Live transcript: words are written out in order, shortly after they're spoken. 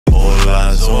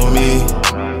eyes on me.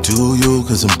 Do you,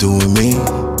 cause I'm doing me.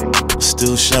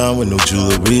 Still shine with no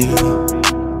jewelry.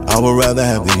 I would rather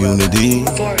have the unity.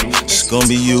 It's gonna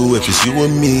be you if it's you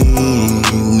and me.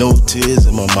 No tears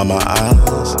in my mama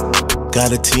eyes.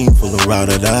 Got a team full of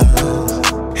ride-or-dies.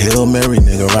 Hail Mary,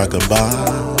 nigga,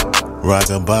 rock-a-bye.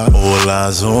 Rock-a-bye, all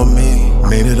eyes on me.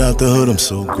 Made it out the hood, I'm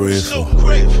so grateful.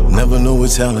 Never know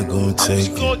what talent gon'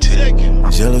 take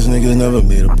it. Jealous niggas never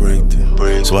made a breakthrough.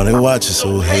 That's why they watch it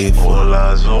so hateful. All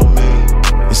eyes on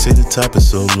me. They say the top is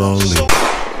so lonely.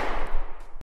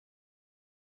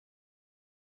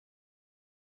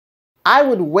 I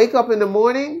would wake up in the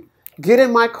morning, get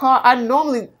in my car.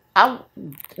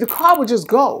 The car would just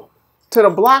go to the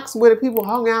blocks where the people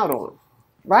hung out on,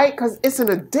 right? Because it's an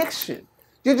addiction.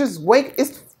 You just wake,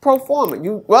 it's pro forma.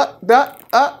 You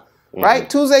right?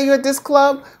 Tuesday you're at this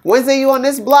club, Wednesday you're on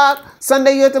this block,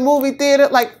 Sunday you're at the movie theater.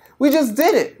 Like, we just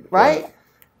did it, right?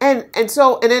 And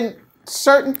then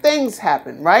certain things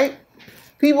happen, right?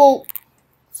 People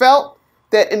felt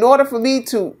that in order for me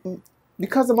to,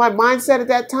 because of my mindset at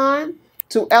that time,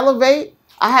 to elevate,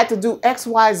 I had to do X,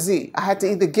 Y, Z. I had to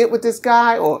either get with this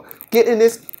guy or get in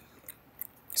this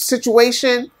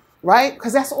situation, right?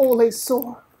 Because that's all they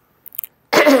saw.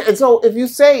 And so if you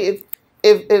say,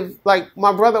 if like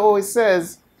my brother always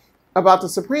says about the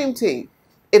Supreme Team,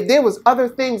 if there was other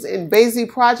things in Baisley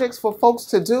projects for folks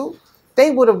to do,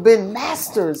 they would have been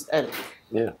masters at it.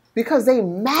 Yeah. Because they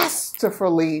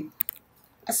masterfully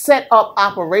set up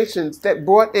operations that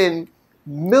brought in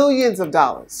millions of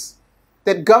dollars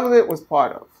that government was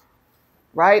part of,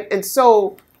 right? And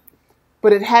so,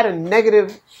 but it had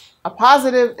a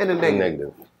positive and a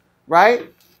negative.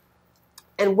 Right?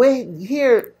 And we're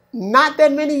here not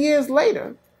that many years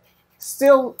later,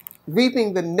 still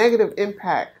reaping the negative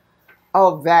impact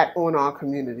of that on our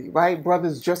community, right?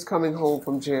 Brothers just coming home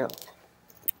from jail.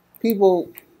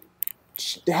 People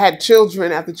had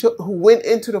children who went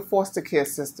into the foster care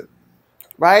system,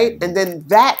 right? And then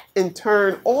that in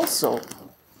turn also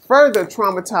further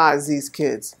traumatized these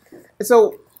kids. And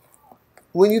so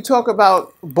when you talk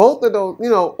about both of those,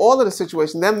 all of the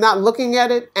situations, them not looking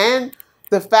at it and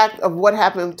the fact of what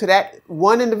happened to that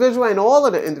one individual and all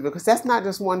of the individuals, because that's not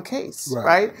just one case,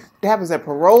 right? It happens at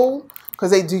parole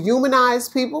because they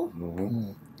dehumanize people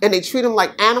and they treat them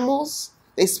like animals.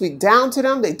 They speak down to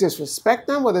them. They disrespect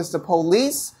them, whether it's the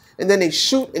police, and then they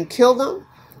shoot and kill them,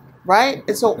 right?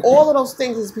 And so all of those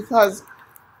things is because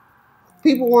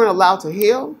people weren't allowed to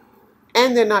heal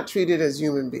and they're not treated as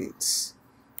human beings.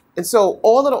 And so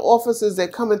all of the officers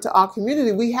that come into our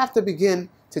community, we have to begin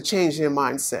to change their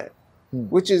mindset,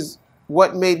 which is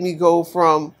what made me go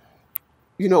from,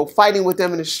 fighting with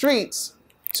them in the streets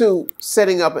to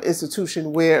setting up an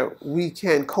institution where we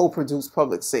can co-produce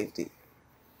public safety.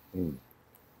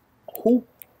 Who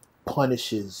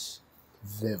punishes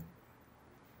them?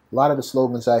 A lot of the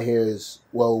slogans I hear is,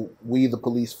 well, we, the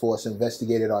police force,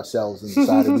 investigated ourselves and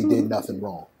decided we did nothing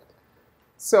wrong.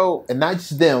 So, and not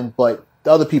just them, but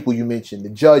the other people you mentioned, the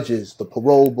judges, the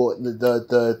parole board,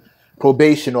 the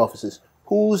probation officers.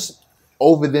 Who's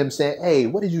over them saying, hey,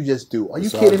 what did you just do? Are you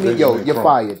kidding me? Yo, you're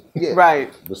fired. Yeah.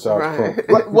 Right. Besides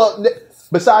well,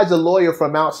 besides a lawyer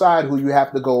from outside who you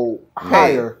have to go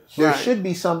hire, there should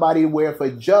be somebody where if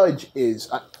a judge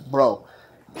is, bro,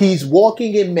 he's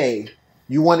walking in May,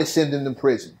 you want to send him to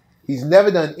prison. He's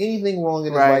never done anything wrong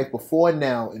in his life before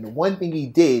now, and the one thing he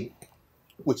did,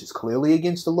 which is clearly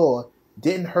against the law,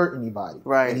 didn't hurt anybody.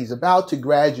 And he's about to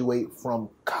graduate from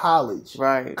college.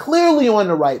 Clearly on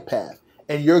the right path.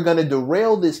 And you're going to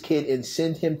derail this kid and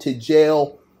send him to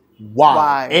jail.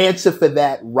 Why? Answer for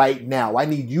that right now. I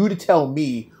need you to tell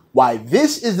me why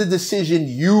this is the decision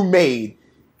you made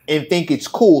and think it's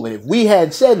cool. And if we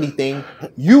hadn't said anything,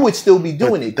 you would still be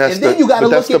doing it. And then you got to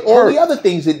look at all the other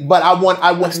things. But I want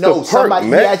to know somebody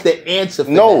who has the answer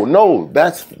for that. No,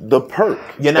 that's the perk.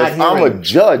 You're not if I'm a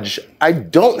judge, I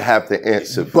don't have the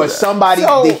answer for that. But somebody,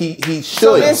 he should.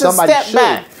 So there's somebody a step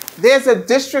back. There's a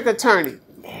district attorney,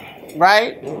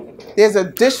 right? There's a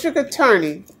district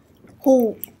attorney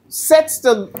who sets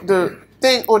the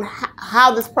thing on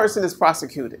how this person is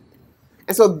prosecuted.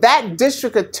 And so that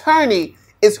district attorney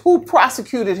is who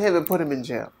prosecuted him and put him in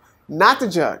jail, not the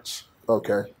judge.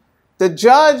 Okay. The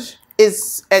judge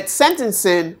is at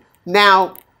sentencing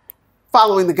now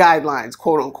following the guidelines,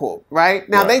 quote unquote, right?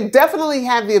 Now, they definitely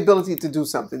have the ability to do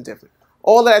something different.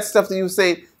 All of that stuff that you were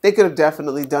saying, they could have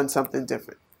definitely done something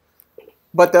different.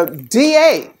 But the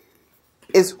DA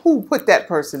is who put that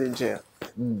person in jail.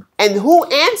 And who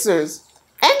answers,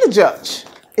 and the judge,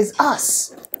 is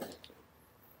us.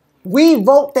 We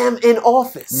vote them in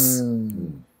office.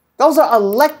 Those are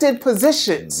elected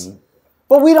positions.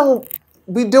 But we don't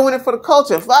we doing it for the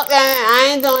culture. Fuck that,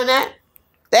 I ain't doing that.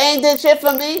 They ain't did shit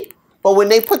for me. But when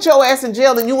they put your ass in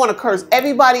jail, then you want to curse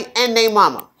everybody and their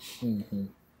mama. Mm-hmm.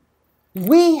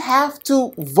 We have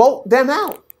to vote them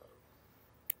out.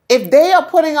 If they are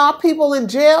putting our people in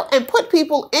jail and put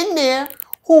people in there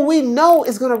who we know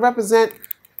is going to represent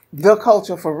the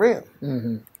culture for real,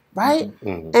 right?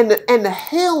 Mm-hmm. And the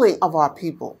healing of our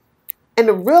people and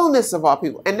the realness of our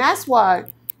people. And that's why,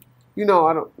 when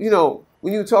you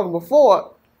were talking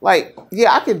before, like,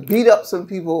 yeah, I could beat up some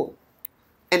people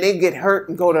and they get hurt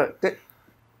and go to,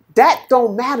 that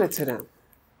don't matter to them.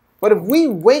 But if we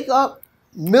wake up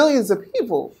millions of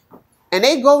people and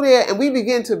they go there and we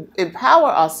begin to empower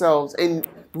ourselves and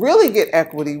really get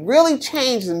equity, really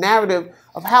change the narrative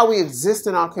of how we exist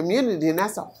in our community, and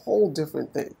that's a whole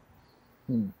different thing,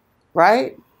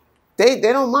 right? They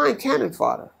don't mind cannon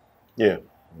fodder. Yeah,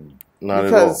 not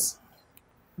because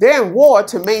they're in war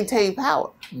to maintain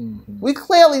power. Mm-hmm. We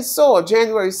clearly saw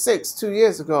January 6th, 2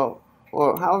 years ago,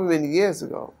 or however many years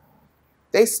ago,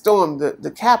 they stormed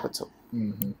the Capitol,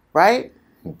 right?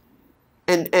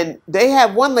 And they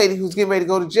have one lady who's getting ready to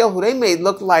go to jail who they made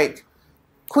look like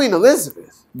Queen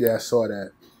Elizabeth. Yeah, I saw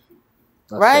that.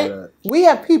 Right? We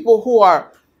have people who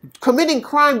are committing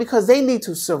crime because they need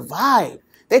to survive.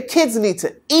 Their kids need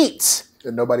to eat.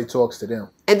 And nobody talks to them.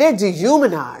 And they're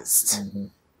dehumanized. Mm-hmm.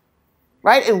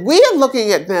 Right? And we are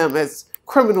looking at them as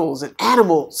criminals and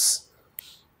animals.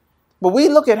 But we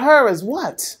look at her as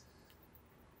what?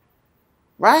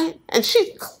 Right? And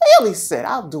she clearly said,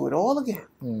 I'll do it all again.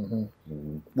 Mm-hmm.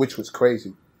 Mm-hmm. Which was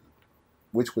crazy.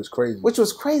 Which was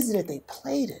crazy that they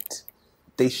played it.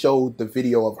 They showed the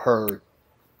video of her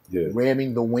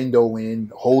ramming the window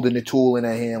in, holding the tool in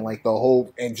her hand, like the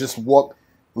whole, and just walk,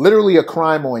 literally a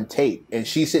crime on tape. And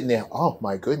she's sitting there, oh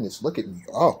my goodness, look at me.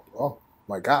 Oh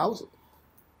my God.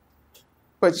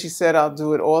 But she said, I'll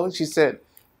do it all. She said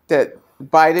that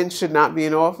Biden should not be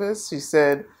in office. She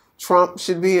said Trump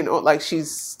should be in, like she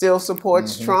still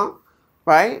supports Trump,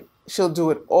 right? She'll do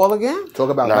it all again. Talk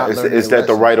about is that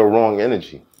the right or wrong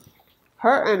energy?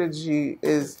 Her energy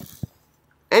is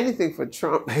anything for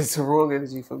Trump is the wrong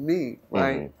energy for me,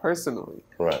 right? Personally,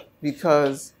 right?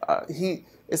 Because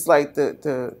it's like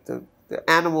the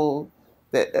animal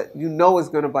that you know is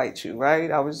going to bite you,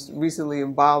 right? I was recently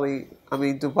in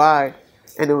Dubai,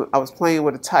 and I was playing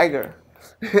with a tiger.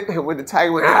 And when the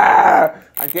tiger went,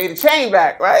 I gave the chain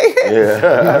back, right? Yeah.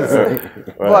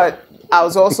 Right. But I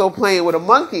was also playing with a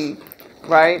monkey,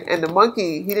 right? And the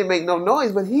monkey, he didn't make no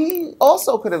noise, but he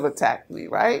also could have attacked me,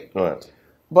 right? Right.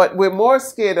 But we're more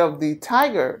scared of the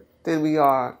tiger than we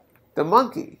are the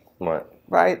monkey. Right.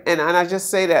 Right? And I just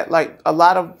say that, like, a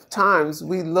lot of times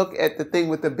we look at the thing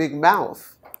with the big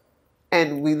mouth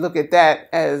and we look at that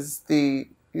as the,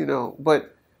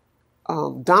 but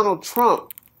Donald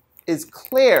Trump is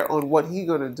clear on what he's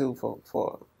going to do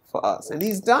for us. And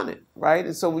he's done it, right?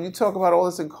 And so when you talk about all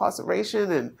this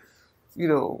incarceration and,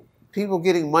 people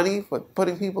getting money for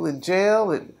putting people in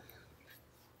jail, and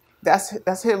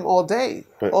that's him all day.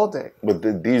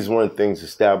 But these weren't things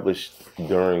established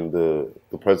during the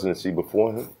presidency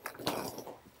before him?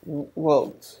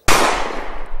 Well...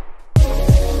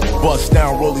 Bust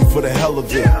down rolling for the hell of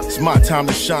it. It's my time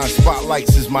to shine,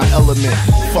 spotlights is my element.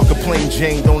 Fuck a plain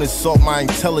Jane, don't insult my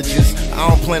intelligence. I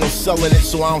don't plan on selling it,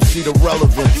 so I don't see the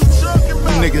relevance.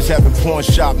 You niggas having pawn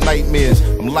shop nightmares.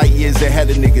 I'm light years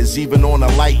ahead of niggas, even on a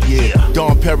light year.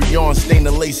 Dom Perignon stain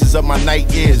the laces of my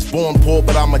night ears. Born poor,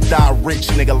 but I'ma die rich,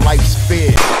 nigga, life's fair.